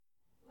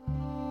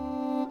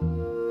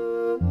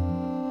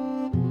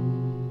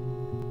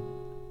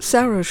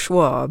Sarah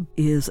Schwab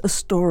is a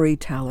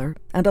storyteller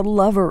and a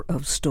lover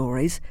of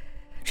stories.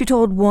 She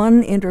told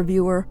one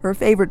interviewer her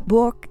favorite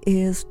book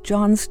is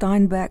John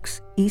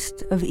Steinbeck's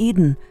East of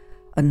Eden,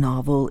 a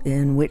novel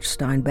in which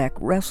Steinbeck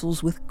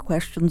wrestles with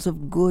questions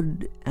of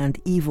good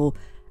and evil,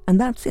 and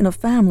that's in a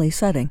family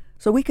setting.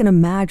 So we can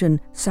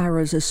imagine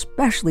Sarah's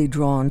especially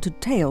drawn to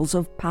tales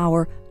of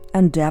power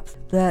and depth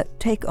that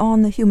take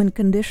on the human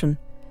condition.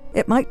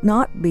 It might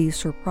not be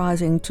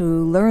surprising to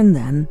learn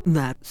then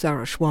that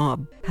Sarah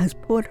Schwab has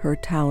put her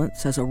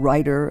talents as a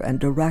writer and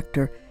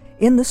director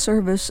in the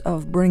service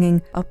of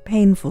bringing a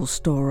painful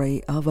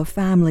story of a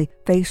family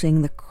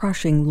facing the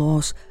crushing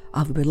loss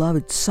of a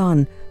beloved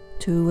son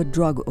to a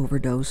drug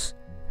overdose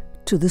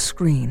to the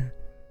screen.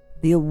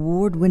 The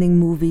award-winning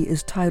movie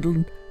is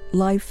titled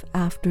Life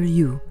After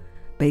You,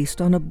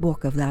 based on a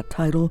book of that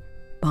title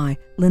by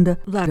Linda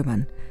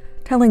Lederman,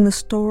 telling the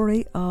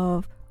story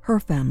of her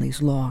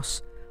family's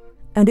loss.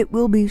 And it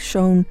will be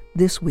shown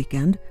this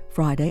weekend,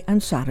 Friday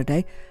and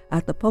Saturday,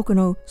 at the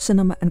Pocono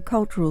Cinema and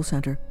Cultural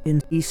Center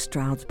in East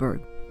Stroudsburg.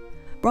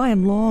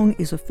 Brian Long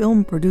is a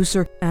film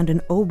producer and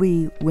an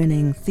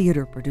Obie-winning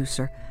theater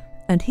producer,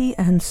 and he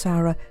and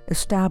Sarah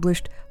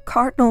established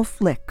Cardinal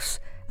Flicks,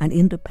 an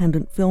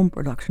independent film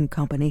production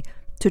company,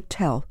 to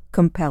tell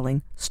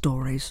compelling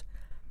stories.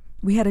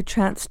 We had a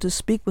chance to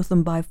speak with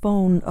them by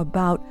phone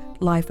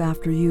about Life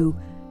After You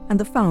and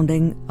the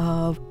founding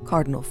of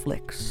Cardinal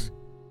Flicks.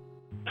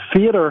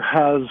 Theater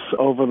has,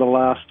 over the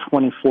last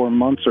 24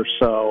 months or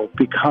so,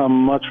 become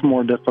much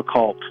more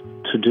difficult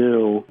to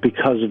do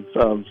because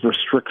of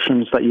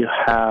restrictions that you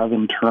have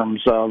in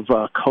terms of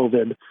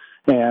COVID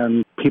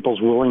and people's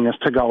willingness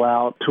to go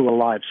out to a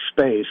live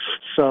space.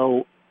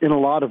 So in a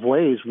lot of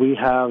ways, we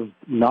have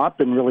not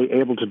been really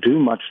able to do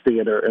much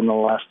theater in the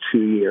last 2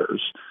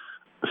 years.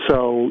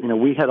 So,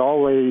 we had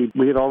already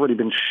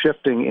been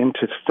shifting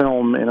into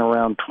film in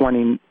around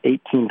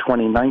 2018,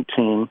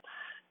 2019.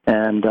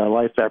 And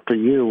Life After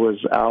You was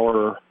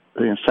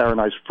Sarah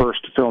and I's first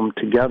film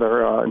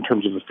together in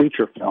terms of a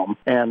feature film.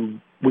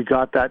 And we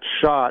got that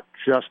shot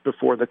just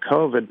before the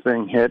COVID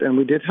thing hit. And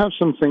we did have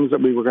some things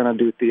that we were going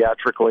to do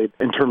theatrically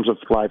in terms of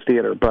live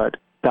theater. But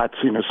that's,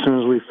 as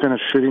soon as we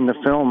finished shooting the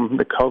film,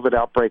 the COVID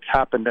outbreak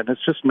happened, and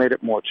it's just made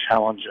it more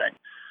challenging.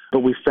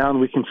 But we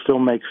found we can still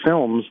make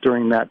films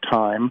during that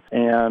time.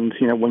 And,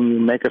 when you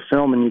make a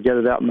film and you get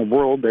it out in the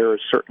world, there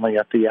is certainly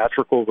a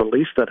theatrical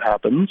release that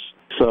happens.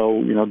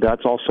 So,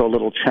 that's also a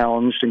little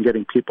challenged in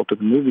getting people to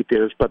the movie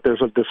theaters. But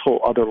there's this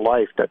whole other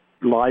life that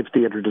live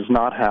theater does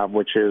not have,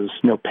 which is,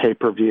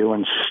 pay-per-view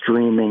and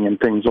streaming and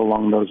things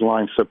along those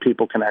lines, so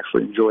people can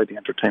actually enjoy the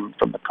entertainment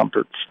from the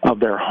comforts of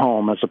their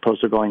home as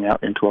opposed to going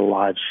out into a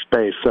live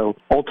space. So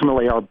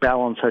ultimately, our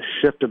balance has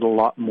shifted a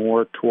lot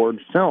more toward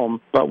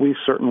film, but we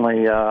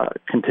certainly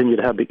continue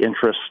to have the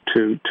interest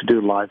to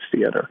do live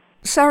theater.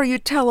 Sarah, you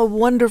tell a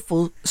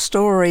wonderful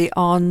story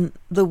on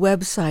the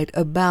website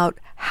about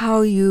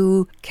how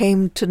you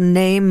came to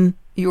name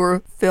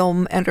your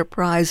film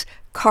enterprise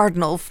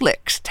Cardinal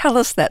Flicks. Tell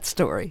us that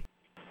story.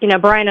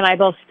 Brian and I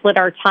both split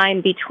our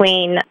time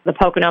between the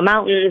Pocono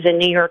Mountains and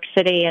New York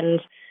City, and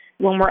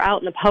when we're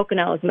out in the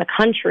Poconos in the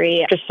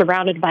country, just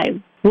surrounded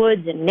by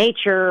woods and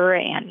nature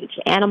and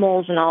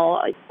animals and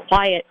all,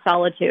 quiet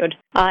solitude.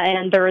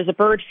 And there was a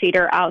bird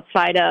feeder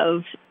outside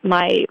of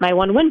my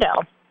one window.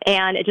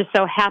 And it just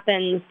so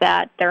happens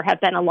that there have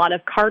been a lot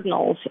of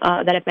cardinals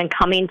that have been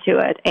coming to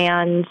it.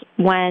 And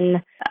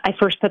when I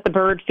first put the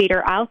bird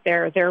feeder out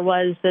there, there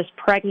was this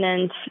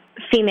pregnant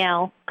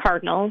female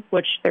cardinal,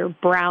 which they're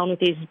brown with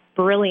these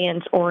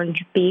brilliant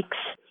orange beaks.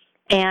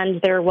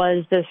 And there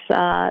was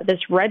this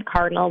red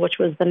cardinal, which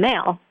was the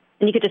male.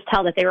 And you could just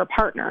tell that they were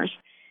partners.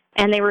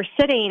 And they were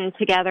sitting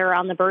together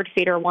on the bird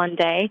feeder one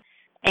day,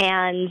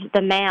 and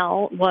the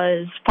male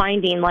was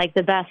finding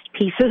the best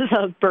pieces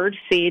of bird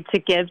seed to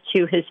give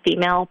to his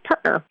female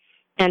partner.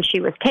 And she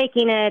was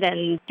taking it,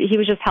 and he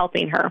was just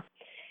helping her.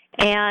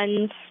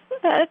 And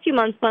a few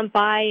months went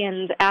by,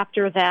 and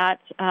after that,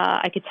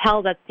 I could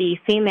tell that the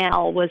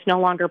female was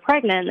no longer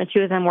pregnant. The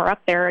two of them were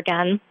up there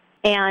again.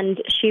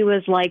 And she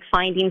was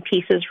finding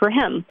pieces for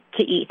him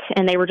to eat.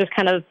 And they were just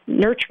kind of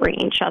nurturing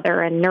each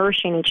other and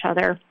nourishing each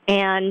other.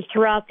 And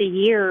throughout the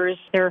years,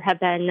 there have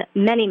been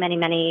many, many,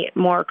 many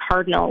more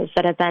cardinals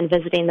that have been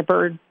visiting the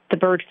bird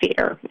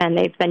feeder. And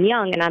they've been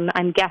young, and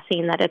I'm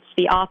guessing that it's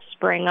the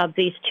offspring of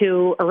these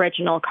two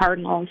original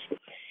cardinals.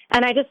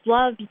 And I just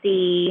loved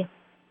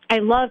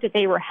that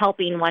they were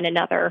helping one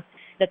another,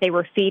 that they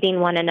were feeding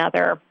one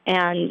another,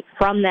 and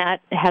from that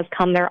has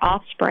come their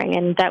offspring,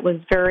 and that was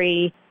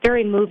very,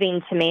 very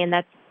moving to me, and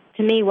that's,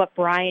 to me, what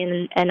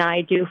Brian and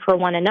I do for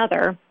one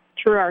another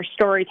through our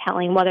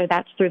storytelling, whether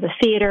that's through the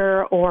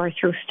theater or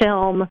through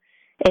film.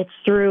 It's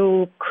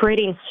through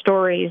creating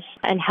stories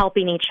and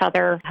helping each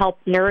other, help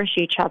nourish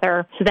each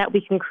other, so that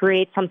we can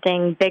create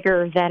something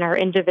bigger than our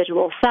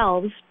individual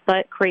selves,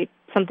 but create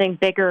something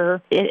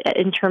bigger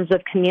in terms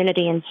of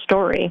community and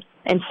story.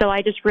 And so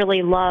I just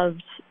really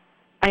loved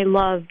I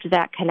loved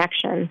that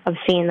connection of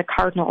seeing the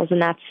cardinals,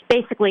 and that's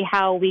basically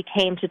how we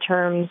came to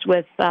terms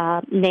with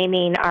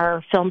naming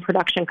our film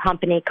production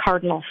company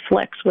Cardinal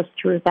Flicks, was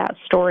through that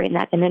story and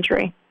that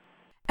imagery.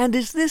 And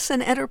is this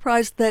an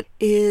enterprise that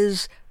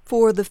is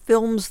for the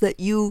films that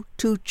you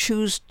two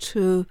choose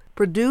to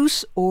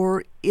produce,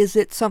 or is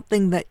it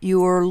something that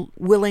you're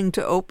willing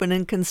to open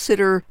and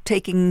consider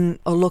taking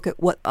a look at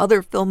what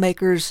other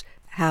filmmakers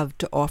have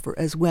to offer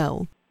as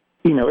well?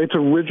 It's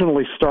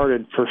originally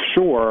started for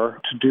sure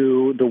to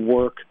do the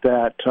work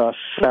that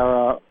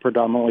Sarah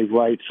predominantly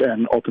writes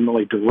and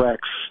ultimately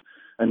directs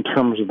in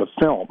terms of the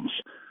films.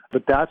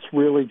 But that's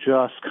really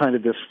just kind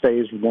of this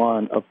phase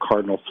one of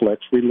Cardinal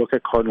Flicks. We look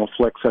at Cardinal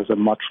Flicks as a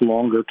much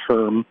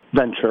longer-term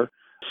venture.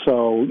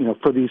 So,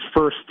 for these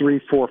first 3,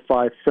 4,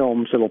 5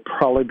 films, it'll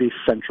probably be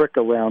centric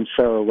around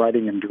Sarah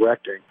writing and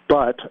directing.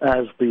 But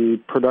as the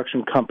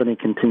production company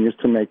continues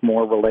to make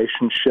more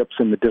relationships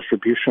in the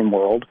distribution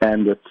world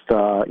and with,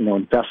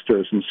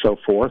 investors and so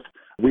forth,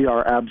 we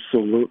are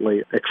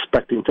absolutely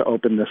expecting to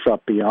open this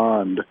up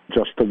beyond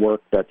just the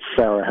work that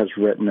Sarah has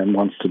written and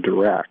wants to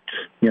direct.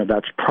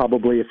 That's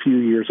probably a few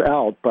years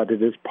out, but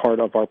it is part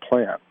of our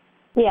plan.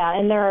 Yeah,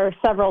 and there are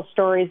several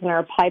stories in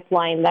our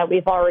pipeline that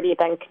we've already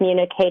been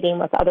communicating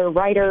with other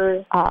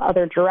writers,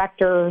 other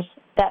directors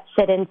that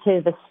fit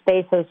into the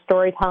space of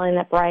storytelling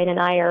that Brian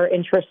and I are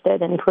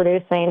interested in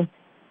producing.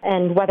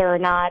 And whether or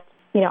not,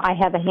 I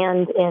have a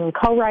hand in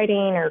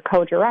co-writing or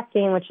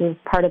co-directing, which is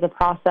part of the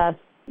process,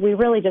 we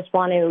really just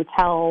want to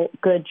tell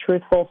good,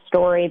 truthful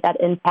story that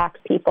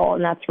impacts people,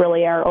 and that's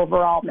really our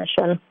overall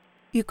mission.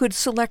 You could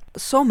select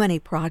so many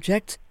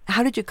projects.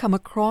 How did you come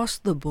across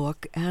the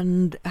book,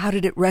 and how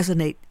did it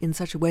resonate in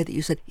such a way that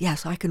you said,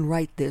 yes, I can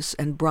write this,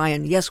 and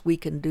Brian, yes, we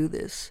can do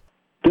this?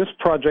 This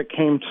project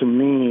came to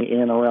me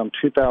in around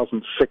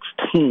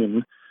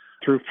 2016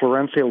 through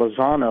Florencia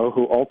Lozano,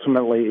 who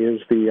ultimately is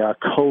the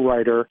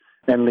co-writer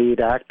and lead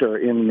actor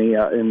in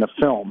the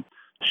film.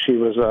 She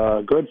was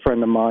a good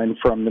friend of mine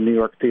from the New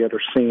York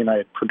theater scene. I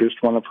had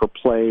produced one of her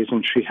plays,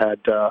 and she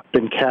had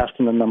been cast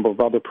in a number of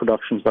other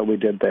productions that we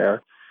did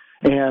there.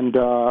 And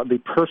the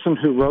person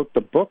who wrote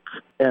the book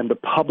and the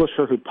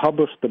publisher who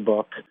published the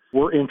book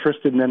were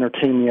interested and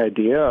entertained the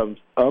idea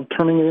of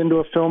turning it into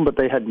a film, but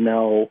they had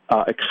no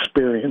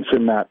experience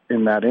in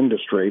that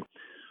industry.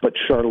 But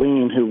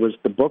Charlene, who was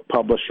the book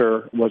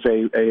publisher, was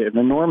an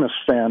enormous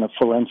fan of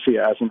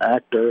Florencia as an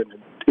actor, and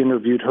had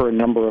interviewed her a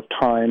number of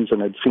times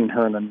and had seen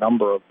her in a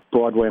number of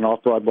Broadway and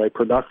off-Broadway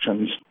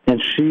productions.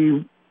 And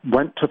she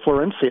went to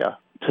Florencia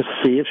to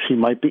see if she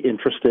might be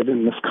interested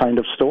in this kind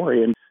of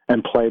story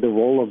and play the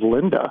role of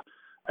Linda.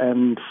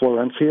 And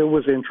Florencia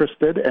was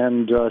interested,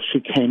 and she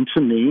came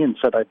to me and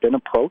said, I've been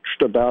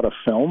approached about a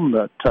film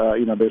that,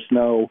 there's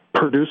no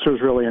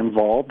producers really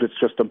involved. It's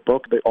just a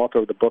book, the author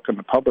of the book and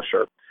the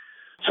publisher.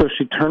 So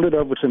she turned it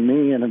over to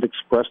me and had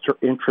expressed her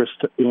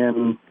interest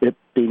in it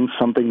being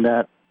something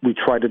that we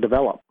try to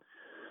develop.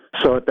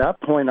 So at that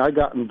point, I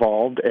got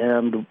involved,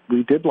 and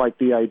we did like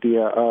the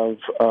idea of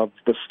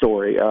the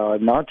story,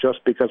 not just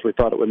because we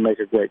thought it would make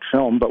a great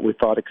film, but we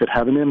thought it could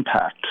have an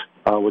impact,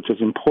 which is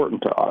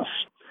important to us.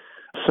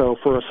 So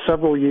for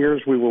several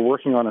years, we were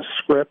working on a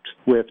script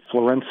with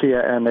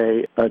Florencia and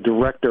a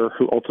director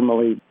who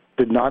ultimately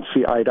did not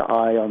see eye to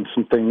eye on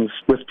some things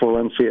with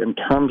Florencia in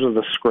terms of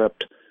the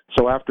script.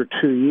 So after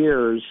 2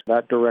 years,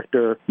 that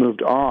director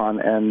moved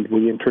on, and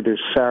we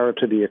introduced Sarah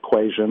to the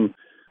equation.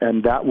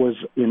 And that was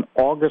in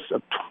August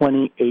of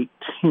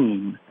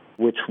 2018,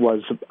 which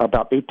was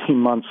about 18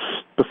 months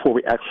before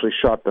we actually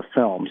shot the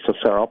film. So,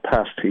 Sarah, I'll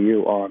pass to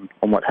you on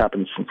what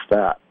happened since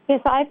that.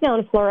 Yes, I've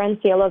known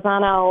Florencia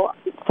Lozano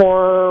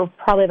for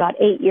probably about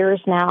 8 years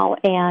now,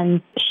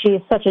 and she's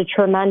such a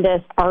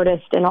tremendous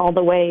artist in all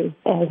the ways,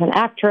 as an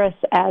actress,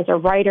 as a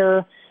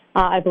writer.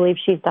 I believe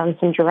she's done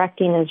some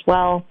directing as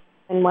well.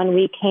 And when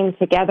we came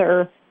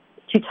together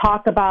to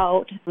talk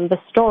about the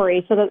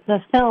story, so the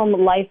film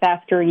Life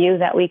After You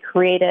that we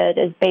created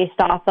is based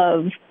off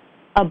of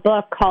a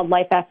book called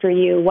Life After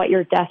You, What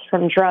Your Death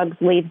from Drugs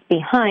Leaves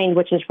Behind,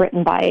 which is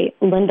written by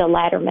Linda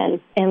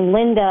Latterman. And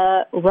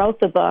Linda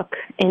wrote the book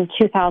in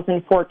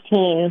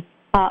 2014,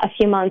 a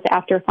few months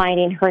after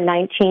finding her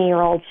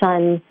 19-year-old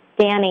son,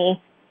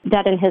 Danny,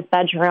 dead in his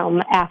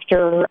bedroom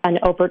after an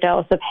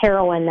overdose of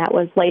heroin that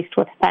was laced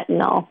with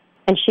fentanyl.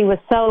 And she was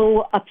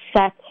so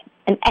upset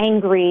and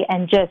angry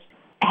and just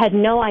had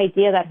no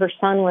idea that her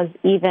son was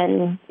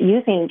even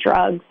using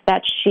drugs,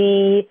 that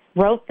she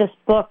wrote this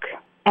book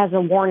as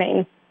a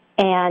warning,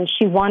 and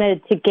she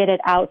wanted to get it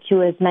out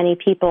to as many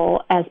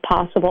people as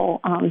possible,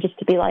 just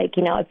to be like,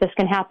 if this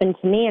can happen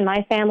to me and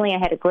my family, I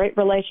had a great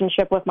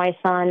relationship with my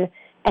son,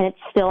 and it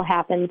still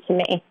happened to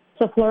me.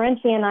 So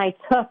Florencia and I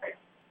took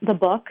the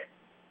book,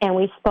 and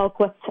we spoke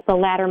with the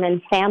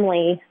Latterman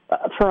family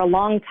for a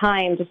long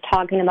time, just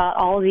talking about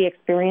all of the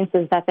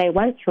experiences that they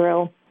went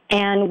through.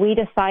 And we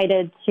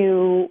decided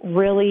to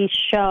really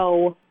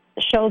show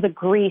the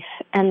grief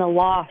and the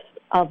loss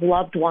of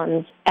loved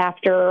ones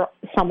after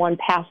someone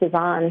passes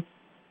on.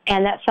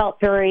 And that felt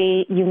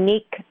very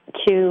unique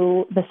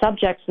to the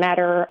subject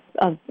matter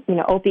of,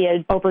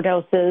 opiate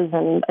overdoses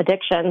and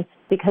addiction,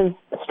 because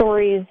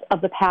stories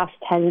of the past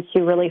tend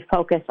to really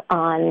focus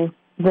on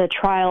the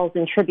trials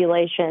and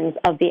tribulations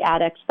of the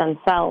addicts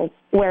themselves,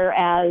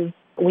 whereas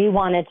we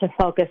wanted to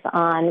focus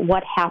on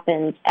what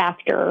happens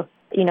after,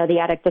 the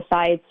addict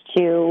decides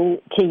to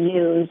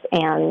use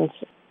and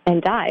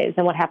dies,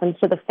 and what happens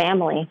to the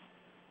family.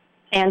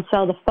 And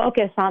so the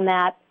focus on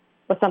that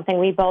was something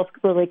we both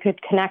really could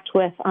connect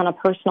with on a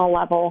personal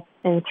level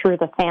and through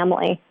the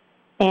family.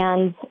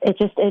 And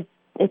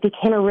it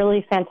became a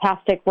really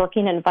fantastic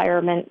working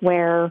environment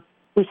where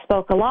we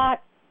spoke a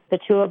lot. The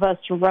two of us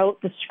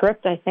wrote the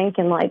script, I think,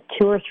 in like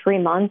 2 or 3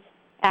 months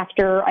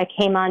after I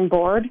came on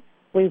board.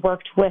 We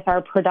worked with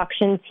our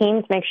production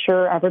team to make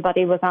sure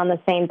everybody was on the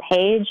same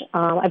page.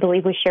 I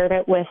believe we shared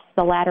it with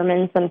the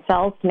Lattermans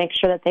themselves to make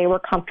sure that they were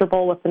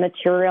comfortable with the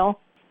material.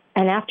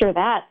 And after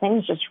that,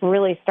 things just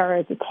really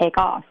started to take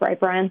off, right,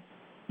 Brian?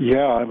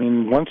 Yeah, I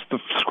mean, once the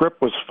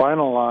script was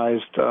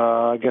finalized,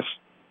 I guess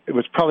it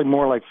was probably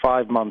more like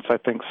 5 months, I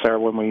think, Sarah,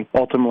 when we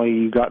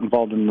ultimately got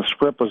involved and the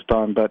script was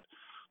done. But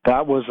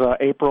that was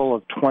April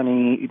of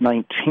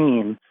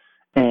 2019.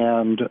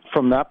 And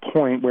from that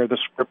point where the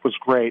script was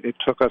great, it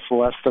took us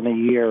less than a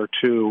year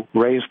to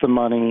raise the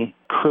money,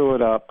 crew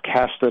it up,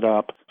 cast it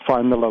up,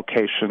 find the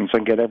locations,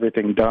 and get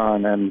everything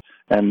done,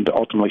 and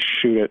ultimately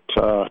shoot it.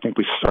 I think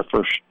we our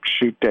first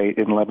shoot date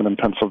in Lebanon,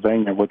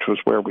 Pennsylvania, which was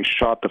where we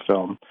shot the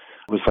film.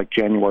 It was like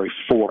January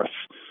 4th.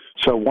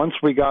 So once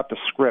we got the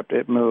script,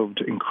 it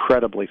moved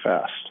incredibly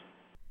fast.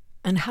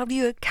 And how do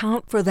you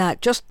account for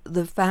that? Just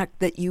the fact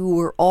that you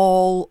were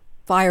all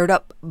fired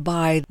up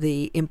by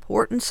the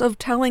importance of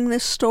telling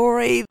this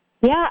story?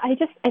 Yeah,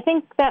 I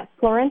think that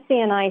Florencia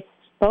and I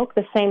spoke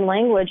the same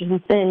language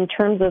in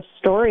terms of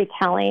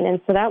storytelling,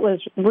 and so that was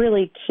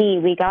really key.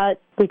 We got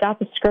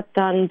the script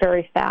done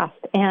very fast,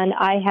 and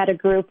I had a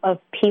group of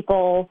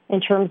people in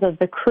terms of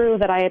the crew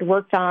that I had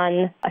worked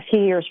on a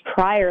few years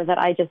prior that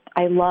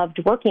I loved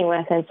working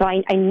with, and so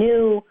I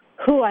knew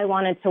who I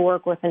wanted to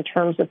work with in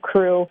terms of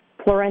crew.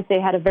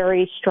 Florencia had a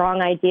very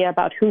strong idea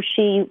about who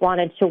she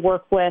wanted to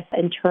work with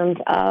in terms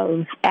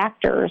of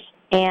actors,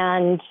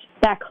 and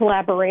that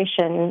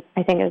collaboration,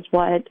 I think, is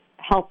what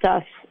helped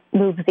us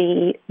move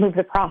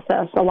the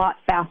process a lot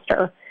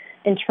faster.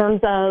 In terms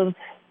of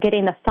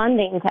getting the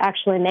funding to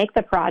actually make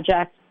the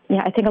project,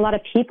 I think a lot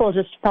of people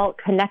just felt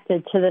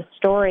connected to this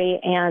story,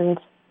 and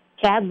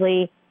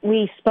sadly,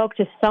 we spoke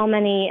to so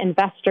many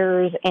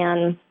investors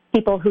and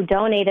people who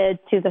donated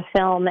to the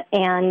film,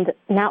 and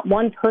not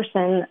one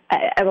person,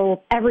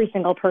 every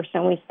single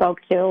person we spoke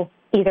to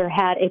either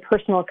had a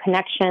personal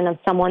connection of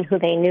someone who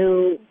they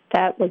knew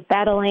that was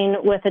battling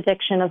with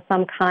addiction of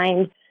some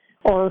kind,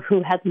 or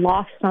who had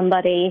lost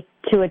somebody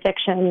to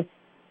addiction.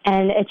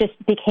 And it just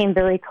became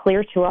very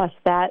clear to us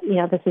that,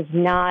 this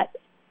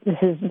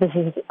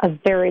is a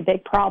very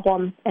big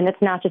problem, and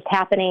it's not just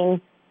happening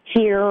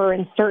here or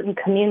in certain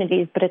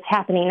communities, but it's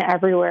happening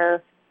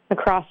everywhere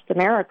across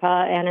America,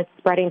 and it's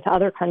spreading to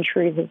other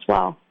countries as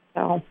well.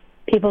 So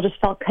people just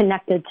felt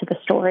connected to the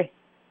story.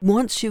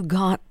 Once you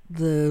got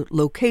the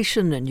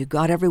location and you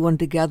got everyone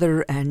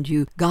together and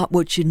you got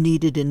what you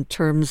needed in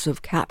terms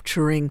of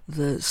capturing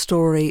the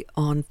story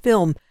on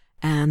film,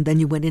 and then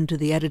you went into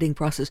the editing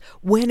process,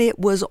 when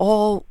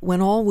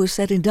all was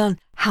said and done,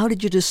 how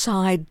did you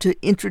decide to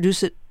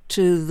introduce it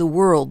to the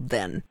world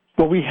then?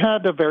 Well, we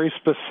had a very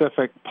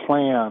specific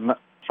plan.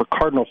 For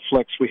Cardinal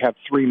Flicks, we have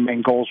 3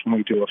 main goals when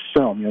we do a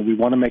film. We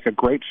want to make a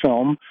great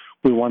film,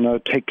 we want to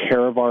take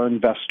care of our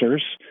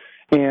investors,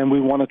 and we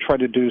want to try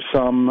to do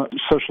some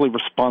socially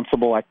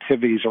responsible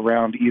activities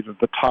around either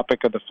the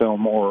topic of the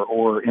film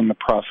or in the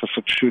process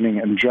of shooting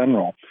in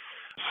general.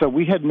 So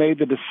we had made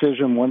the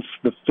decision once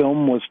the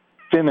film was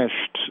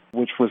finished,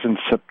 which was in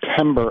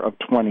September of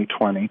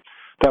 2020,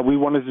 that we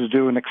wanted to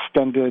do an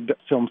extended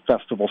film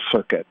festival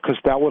circuit, because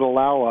that would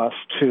allow us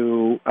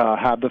to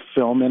have the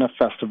film in a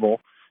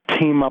festival,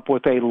 team up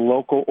with a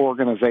local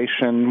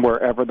organization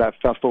wherever that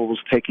festival was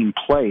taking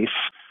place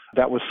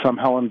that was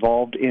somehow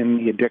involved in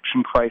the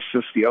addiction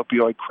crisis, the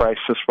opioid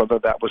crisis, whether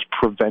that was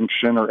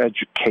prevention or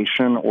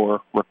education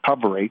or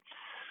recovery.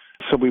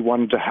 So we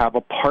wanted to have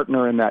a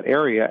partner in that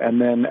area, and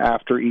then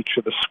after each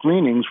of the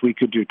screenings, we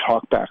could do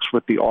talkbacks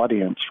with the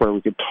audience where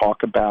we could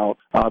talk about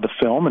the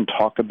film and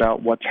talk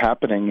about what's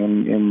happening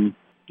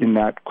in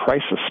that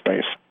crisis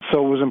space.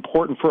 So it was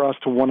important for us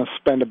to want to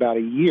spend about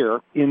a year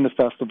in the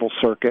festival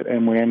circuit,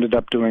 and we ended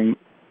up doing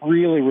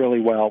really, really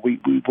well. We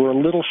were a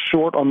little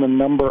short on the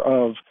number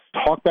of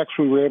talkbacks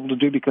we were able to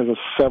do because of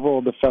several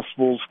of the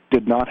festivals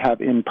did not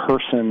have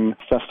in-person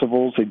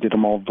festivals. They did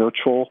them all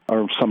virtual,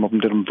 or some of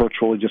them did them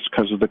virtually just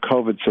because of the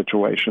COVID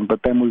situation.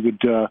 But then we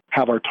would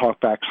have our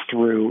talkbacks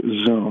through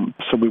Zoom.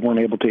 So we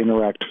weren't able to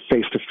interact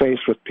face-to-face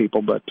with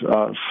people, but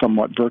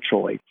somewhat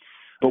virtually.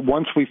 But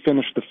once we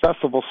finished the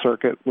festival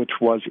circuit, which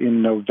was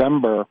in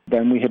November,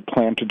 then we had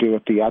planned to do a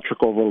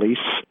theatrical release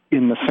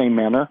in the same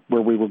manner,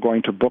 where we were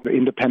going to book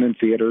independent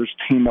theaters,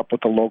 team up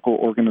with a local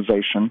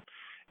organization,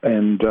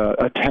 and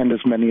attend as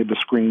many of the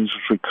screenings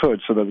as we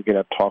could so that we could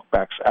have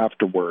talkbacks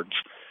afterwards.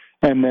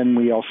 And then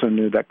we also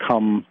knew that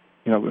come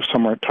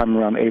somewhere time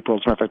around April,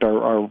 as a matter of fact,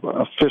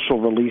 our official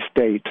release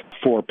date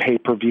for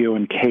pay-per-view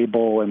and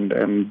cable and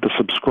the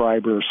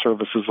subscriber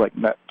services like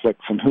Netflix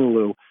and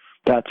Hulu,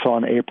 that's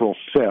on April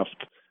 5th.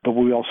 But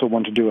we also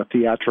want to do a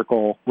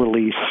theatrical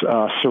release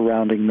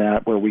surrounding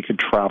that where we could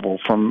travel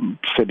from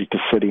city to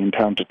city and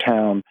town to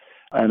town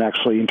and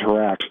actually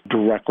interact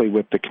directly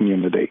with the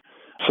community.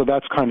 So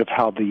that's kind of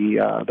how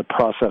the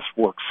process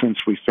works since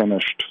we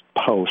finished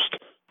post.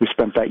 We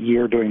spent that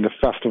year doing the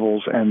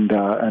festivals, and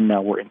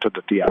now we're into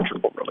the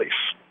theatrical release.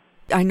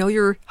 I know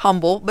you're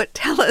humble, but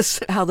tell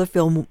us how the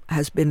film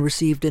has been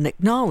received and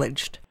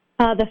acknowledged.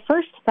 The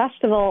first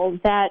festival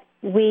that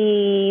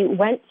we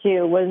went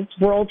to was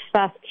World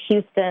Fest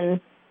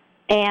Houston,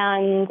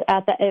 and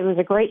it was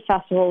a great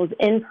festival. It was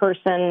in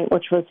person,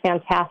 which was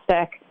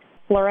fantastic.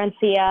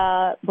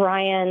 Florencia,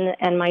 Brian,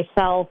 and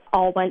myself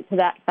all went to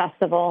that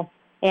festival.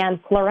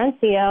 And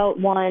Florencia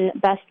won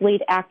Best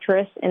Lead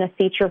Actress in a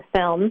Feature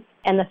Film,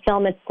 and the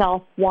film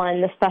itself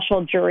won the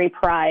Special Jury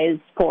Prize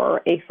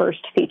for a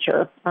First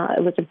Feature.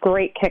 It was a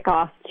great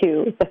kickoff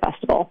to the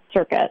festival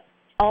circuit.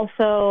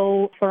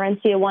 Also,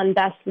 Florencia won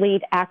Best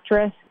Lead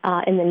Actress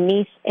in the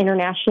Nice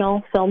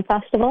International Film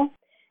Festival,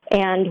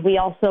 and we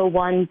also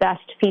won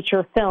Best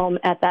Feature Film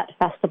at that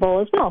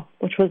festival as well,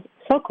 which was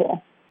so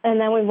cool. And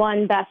then we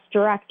won Best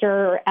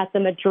Director at the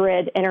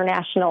Madrid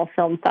International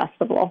Film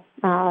Festival.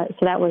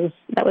 So that was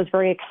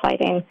very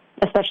exciting,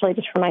 especially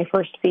just for my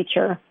first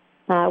feature.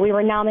 We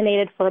were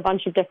nominated for a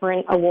bunch of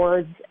different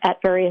awards at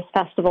various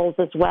festivals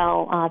as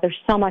well. There's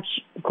so much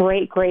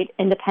great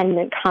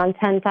independent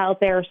content out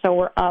there, so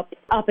we're up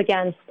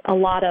against a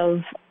lot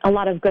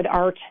of good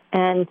art.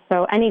 And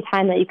so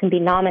anytime that you can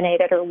be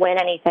nominated or win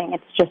anything,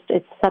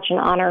 it's such an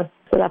honor.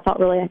 So that felt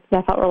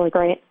really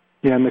great.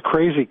 Yeah, and the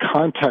crazy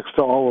context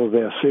to all of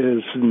this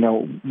is,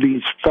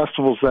 these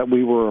festivals that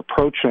we were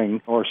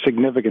approaching are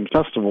significant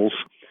festivals,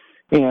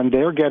 and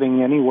they're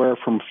getting anywhere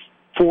from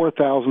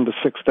 4,000 to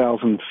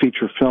 6,000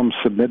 feature films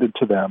submitted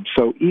to them.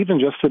 So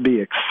even just to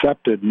be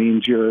accepted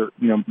means you're,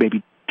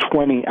 maybe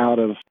 20 out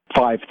of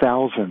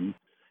 5,000.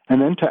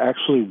 And then to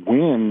actually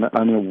win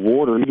an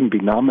award or even be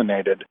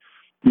nominated,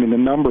 the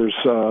numbers,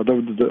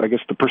 I guess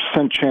the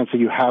percent chance that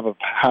you have of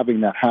having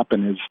that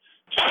happen is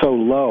so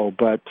low,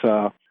 but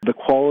the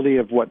quality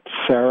of what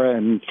Sarah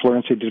and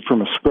Florencia did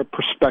from a script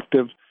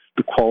perspective,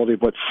 the quality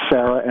of what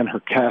Sarah and her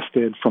cast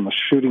did from a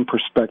shooting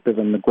perspective,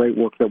 and the great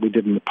work that we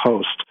did in the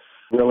post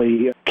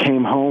really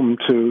came home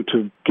to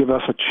give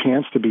us a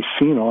chance to be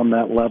seen on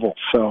that level.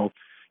 So,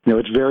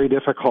 it's very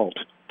difficult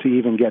to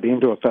even get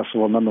into a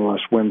festival and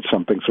nonetheless win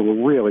something. So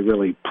we're really,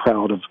 really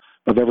proud of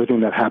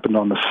everything that happened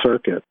on the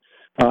circuit.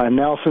 And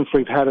now since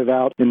we've had it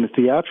out in the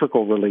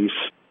theatrical release,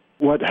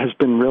 what has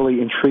been really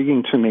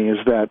intriguing to me is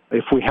that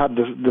if we have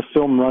the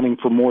film running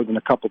for more than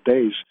a couple of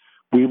days,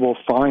 we will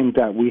find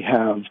that we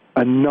have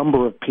a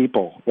number of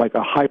people, like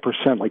a high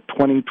percent, like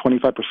 20,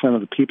 25%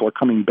 of the people are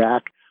coming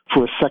back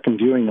for a second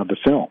viewing of the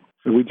film.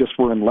 We just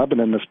were in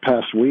Lebanon this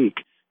past week,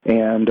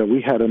 and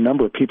we had a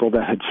number of people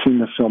that had seen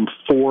the film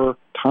 4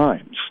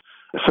 times.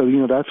 So,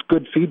 that's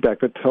good feedback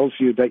that tells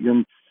you that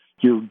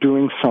you're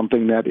doing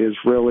something that is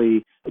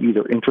really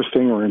either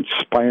interesting or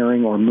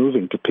inspiring or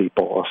moving to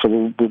people. So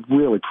we're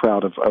really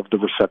proud of the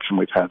reception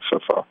we've had so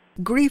far.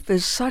 Grief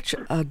is such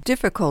a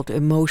difficult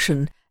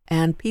emotion,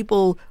 and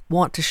people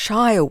want to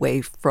shy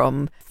away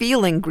from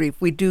feeling grief.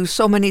 We do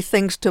so many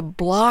things to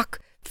block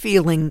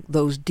feeling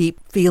those deep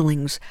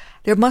feelings.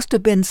 There must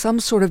have been some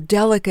sort of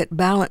delicate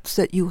balance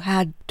that you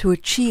had to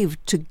achieve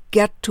to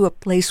get to a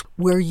place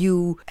where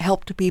you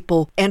helped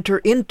people enter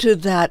into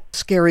that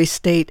scary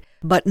state,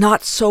 but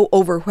not so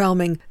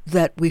overwhelming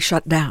that we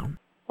shut down.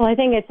 Well, I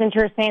think it's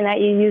interesting that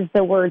you use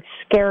the word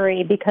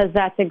scary because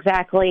that's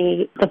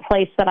exactly the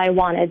place that I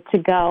wanted to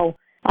go.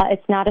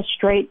 It's not a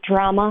straight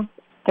drama.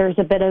 There's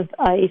a bit of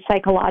a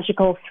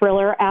psychological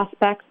thriller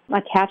aspect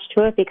attached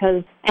to it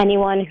because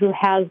anyone who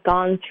has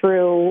gone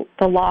through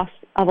the loss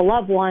of a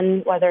loved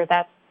one, whether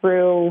that's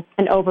through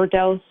an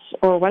overdose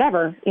or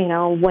whatever,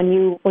 when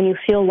you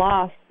feel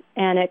lost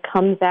and it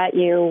comes at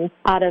you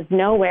out of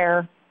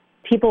nowhere,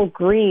 people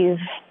grieve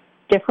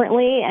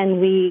differently, and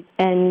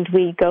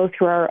we go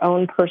through our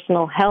own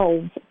personal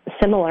hells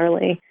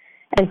similarly.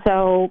 And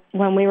so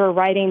when we were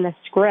writing the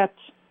script,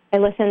 I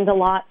listened a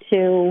lot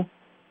to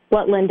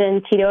what Linda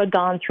and Tito had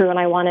gone through, and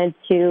I wanted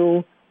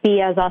to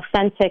be as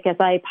authentic as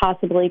I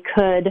possibly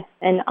could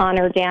and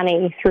honor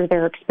Danny through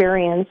their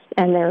experience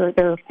and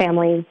their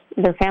family's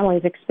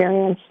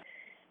experience.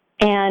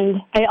 And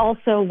I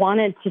also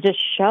wanted to just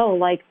show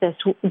like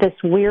this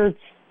weird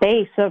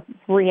space of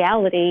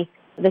reality,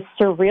 this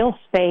surreal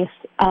space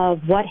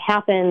of what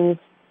happens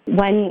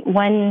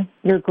when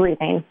you're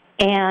grieving.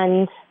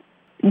 And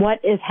what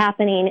is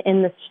happening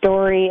in the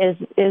story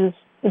is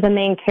the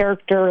main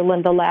character,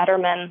 Linda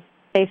Latterman.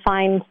 They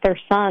find their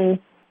son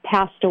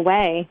passed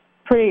away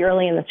pretty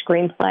early in the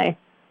screenplay,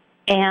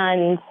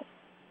 and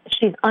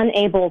she's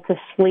unable to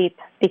sleep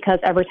because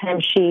every time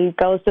she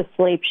goes to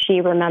sleep,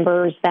 she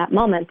remembers that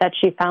moment that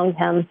she found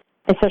him.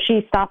 And so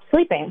she stops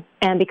sleeping.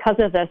 And because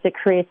of this, it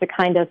creates a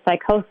kind of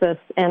psychosis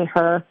in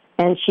her,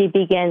 and she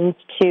begins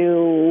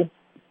to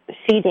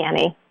see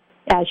Danny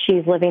as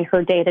she's living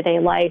her day-to-day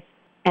life.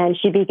 And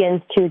she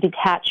begins to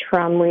detach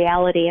from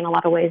reality in a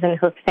lot of ways, and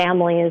her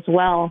family as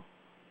well.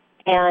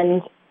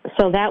 And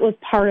so that was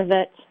part of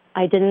it.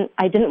 I didn't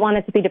want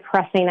it to be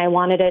depressing. I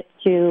wanted it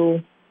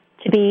to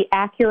be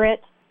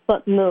accurate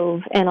but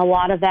move. And a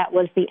lot of that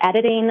was the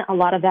editing. A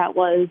lot of that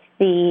was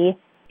the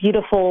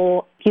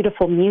beautiful,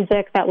 beautiful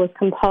music that was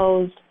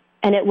composed.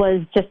 And it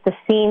was just the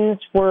scenes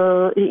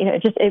were,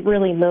 it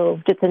really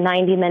moved. It's a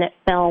 90-minute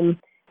film.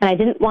 And I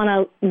didn't want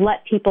to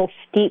let people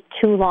steep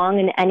too long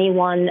in any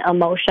one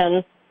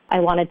emotion. I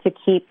wanted to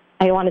keep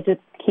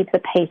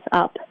the pace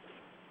up.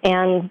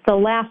 And the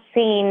last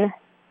scene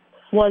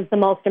was the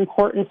most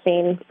important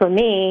scene for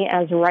me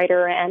as a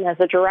writer and as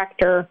a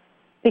director,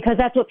 because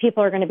that's what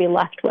people are going to be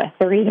left with.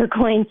 They're either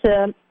going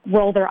to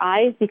roll their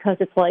eyes because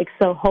it's like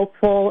so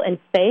hopeful and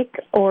fake,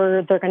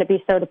 or they're going to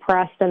be so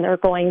depressed and they're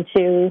going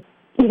to,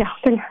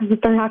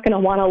 they're not going to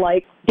want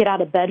to get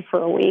out of bed for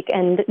a week.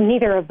 And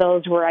neither of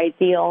those were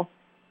ideal.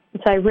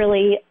 So I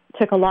really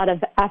took a lot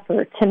of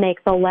effort to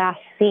make the last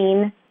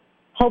scene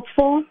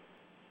hopeful,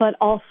 but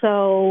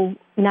also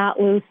not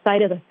lose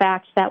sight of the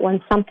fact that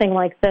when something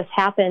like this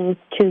happens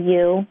to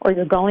you or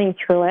you're going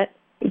through it,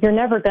 you're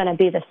never going to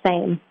be the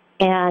same.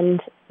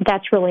 And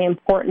that's really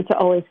important to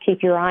always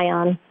keep your eye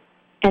on.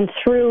 And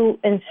through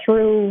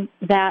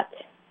that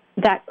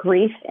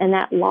grief and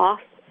that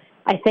loss,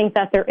 I think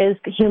that there is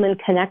human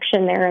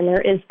connection there, and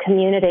there is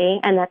community,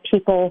 and that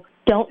people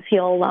don't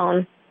feel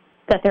alone,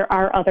 that there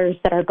are others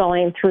that are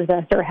going through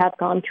this or have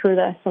gone through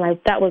this. And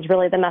that was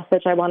really the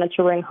message I wanted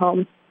to bring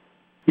home.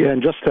 Yeah,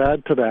 and just to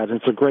add to that,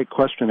 it's a great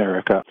question,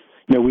 Erica.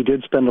 We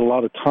did spend a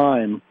lot of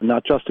time,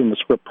 not just in the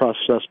script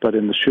process, but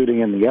in the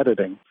shooting and the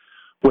editing,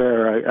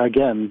 where,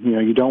 again,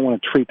 you don't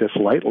want to treat this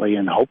lightly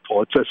and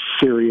hopeful. It's a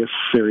serious,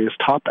 serious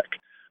topic.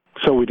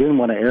 So we didn't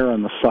want to err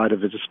on the side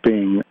of it just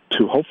being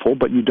too hopeful,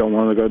 but you don't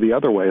want to go the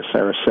other way, as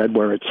Sarah said,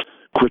 where it's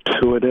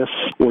gratuitous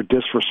or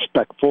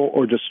disrespectful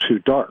or just too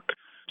dark.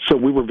 So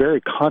we were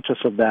very conscious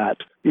of that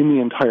in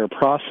the entire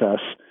process,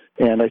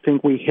 and I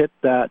think we hit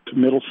that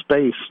middle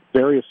space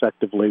very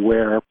effectively,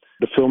 where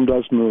the film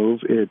does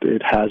move.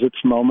 It has its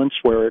moments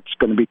where it's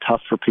going to be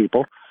tough for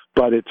people,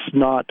 but it's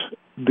not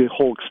the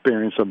whole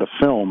experience of the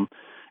film.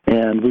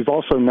 And we've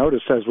also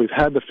noticed, as we've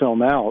had the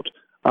film out,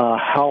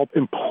 how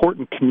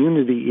important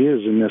community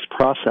is in this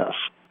process.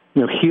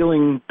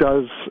 Healing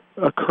does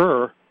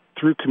occur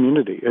through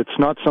community. It's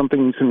not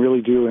something you can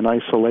really do in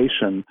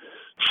isolation.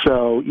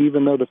 So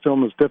even though the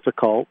film is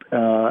difficult,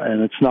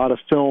 and it's not a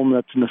film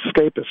that's an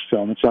escapist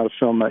film, it's not a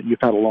film that you've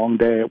had a long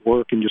day at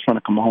work and just want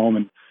to come home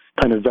and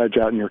kind of veg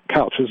out on your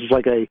couch. This is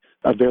like a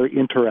very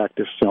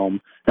interactive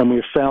film. And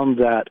we've found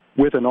that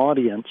with an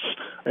audience,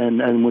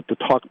 and with the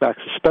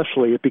talkbacks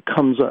especially, it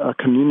becomes a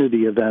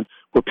community event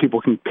where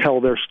people can tell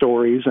their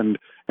stories and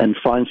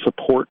find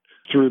support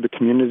through the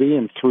community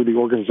and through the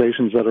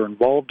organizations that are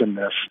involved in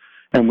this.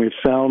 And we've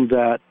found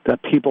that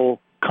people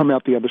come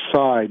out the other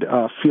side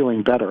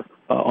feeling better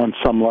on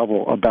some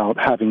level about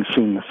having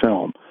seen the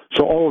film.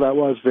 So all of that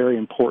was very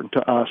important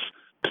to us,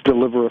 to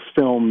deliver a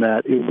film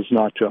that it was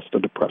not just a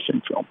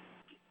depressing film.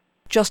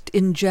 Just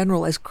in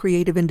general, as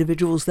creative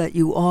individuals that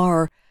you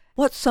are,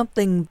 what's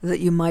something that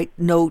you might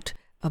note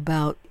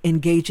about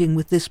engaging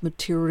with this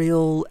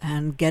material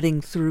and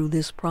getting through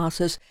this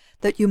process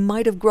that you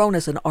might have grown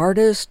as an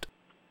artist?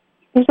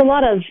 There's a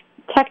lot of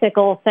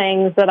technical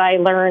things that I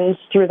learned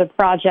through the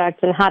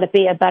project and how to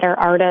be a better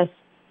artist.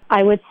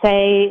 I would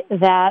say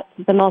that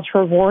the most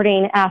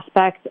rewarding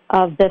aspect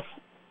of this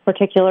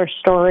particular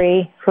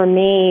story for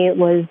me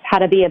was how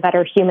to be a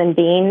better human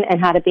being and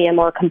how to be a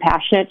more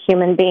compassionate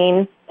human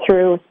being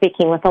through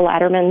speaking with the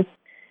Lattermans.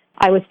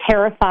 I was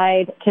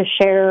terrified to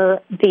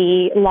share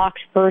the locked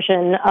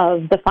version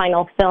of the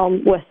final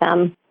film with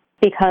them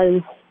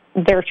because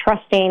they're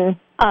trusting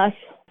us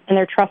and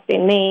they're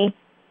trusting me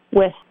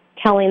with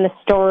telling the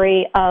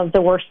story of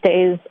the worst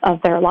days of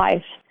their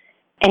life.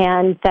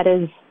 And that's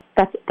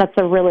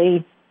a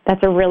really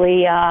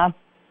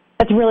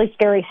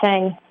scary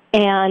thing.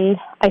 And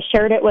I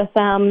shared it with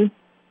them,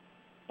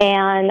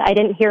 and I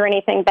didn't hear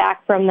anything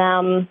back from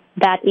them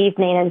that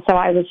evening. And so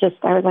I was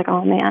like,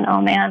 oh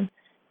man.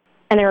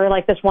 And they were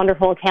like this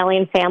wonderful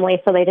Italian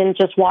family, so they didn't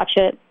just watch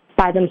it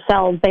by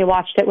themselves. They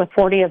watched it with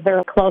 40 of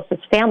their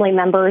closest family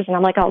members. And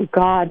I'm like, oh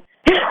God,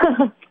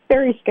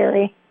 very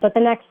scary. But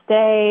the next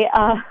day,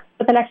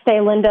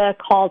 Linda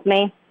called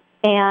me,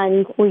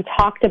 and we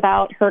talked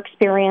about her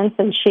experience,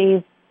 and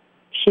she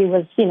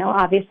was,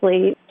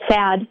 obviously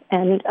sad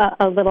and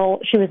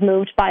she was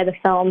moved by the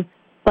film.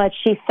 But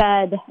she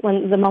said,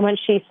 the moment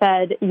she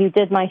said, you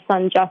did my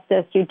son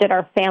justice, you did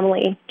our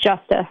family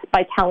justice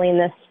by telling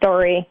this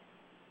story.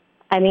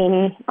 I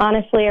mean,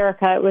 honestly,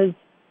 Erica,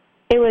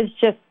 it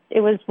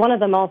was one of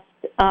the most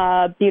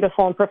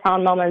beautiful and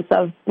profound moments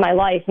of my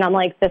life. And I'm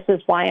like, this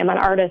is why I'm an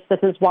artist. This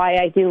is why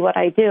I do what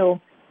I do.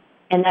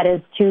 And that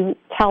is to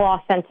tell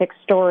authentic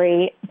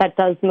story that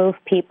does move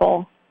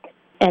people.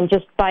 And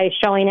just by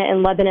showing it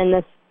in Lebanon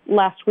this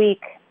last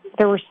week,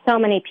 there were so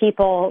many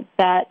people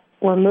that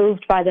were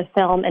moved by the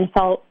film and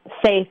felt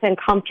safe and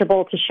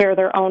comfortable to share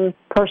their own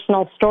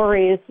personal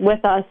stories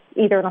with us,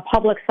 either in a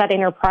public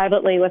setting or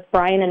privately with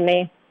Brian and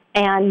me.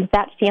 And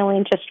that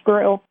feeling just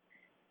grew.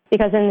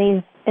 Because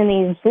in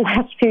these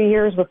last few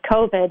years with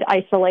COVID,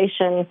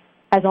 isolation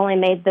has only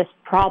made this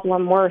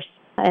problem worse,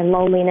 and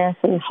loneliness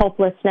and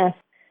hopelessness.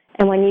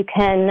 And when you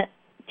can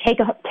take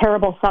a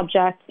terrible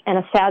subject and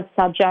a sad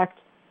subject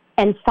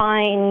and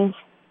find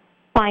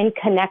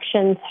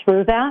connections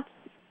through that,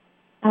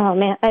 oh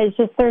man, it's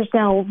just there's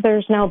no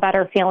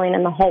better feeling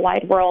in the whole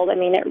wide world. I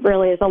mean, it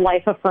really is a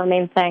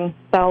life-affirming thing.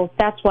 So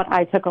that's what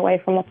I took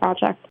away from the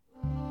project.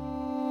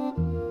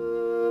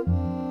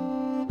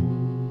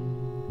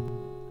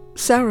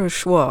 Sarah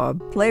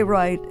Schwab,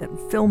 playwright and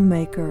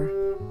filmmaker,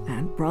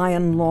 and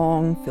Brian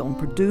Long, film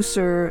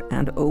producer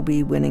and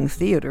Obie-winning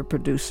theater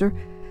producer,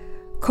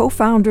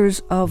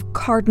 co-founders of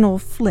Cardinal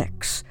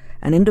Flicks,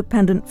 an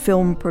independent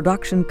film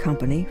production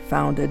company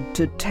founded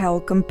to tell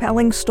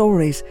compelling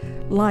stories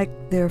like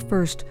their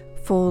first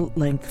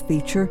full-length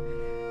feature,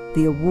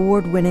 the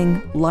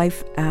award-winning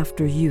Life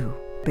After You,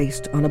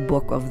 based on a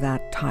book of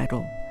that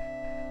title.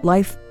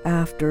 Life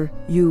After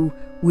You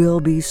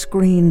will be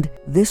screened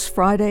this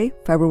Friday,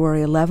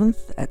 February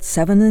 11th at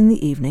 7 in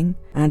the evening,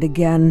 and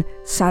again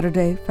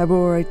Saturday,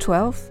 February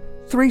 12th,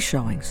 3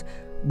 showings,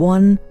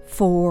 1,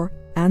 4,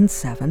 and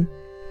 7,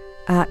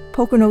 at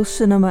Pocono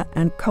Cinema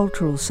and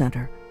Cultural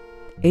Center,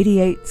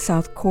 88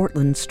 South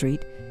Cortlandt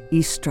Street,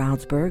 East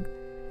Stroudsburg,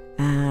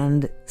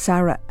 and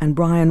Sarah and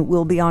Brian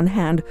will be on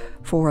hand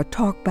for a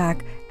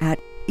talkback at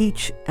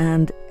each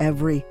and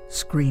every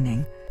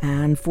screening.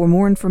 And for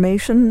more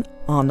information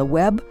on the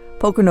web,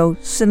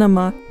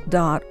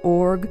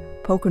 PoconoCinema.org,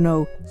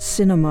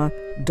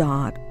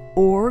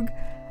 PoconoCinema.org,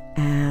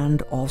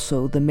 and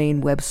also the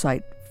main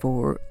website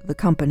for the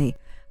company,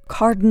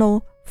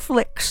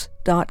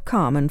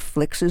 CardinalFlix.com, and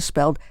Flix is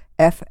spelled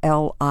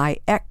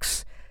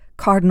F-L-I-X,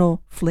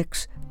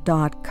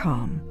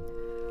 CardinalFlix.com.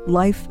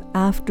 Life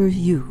After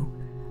You,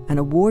 an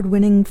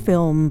award-winning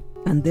film,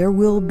 and there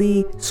will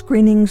be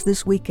screenings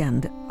this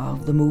weekend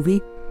of the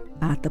movie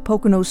at the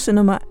Pocono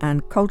Cinema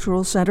and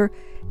Cultural Center,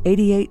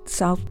 88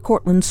 South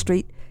Cortlandt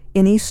Street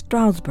in East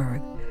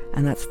Stroudsburg.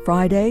 And that's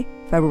Friday,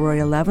 February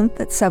 11th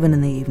at 7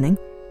 in the evening,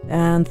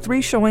 and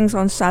 3 showings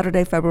on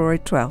Saturday, February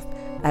 12th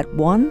at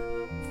 1,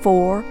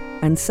 4,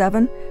 and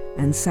 7,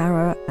 and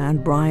Sarah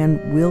and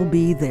Brian will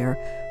be there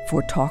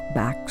for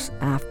talkbacks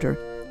after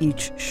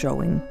each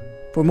showing.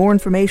 For more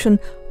information,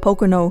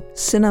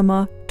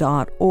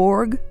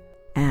 PoconoCinema.org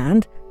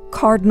and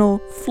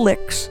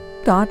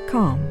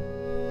CardinalFlix.com.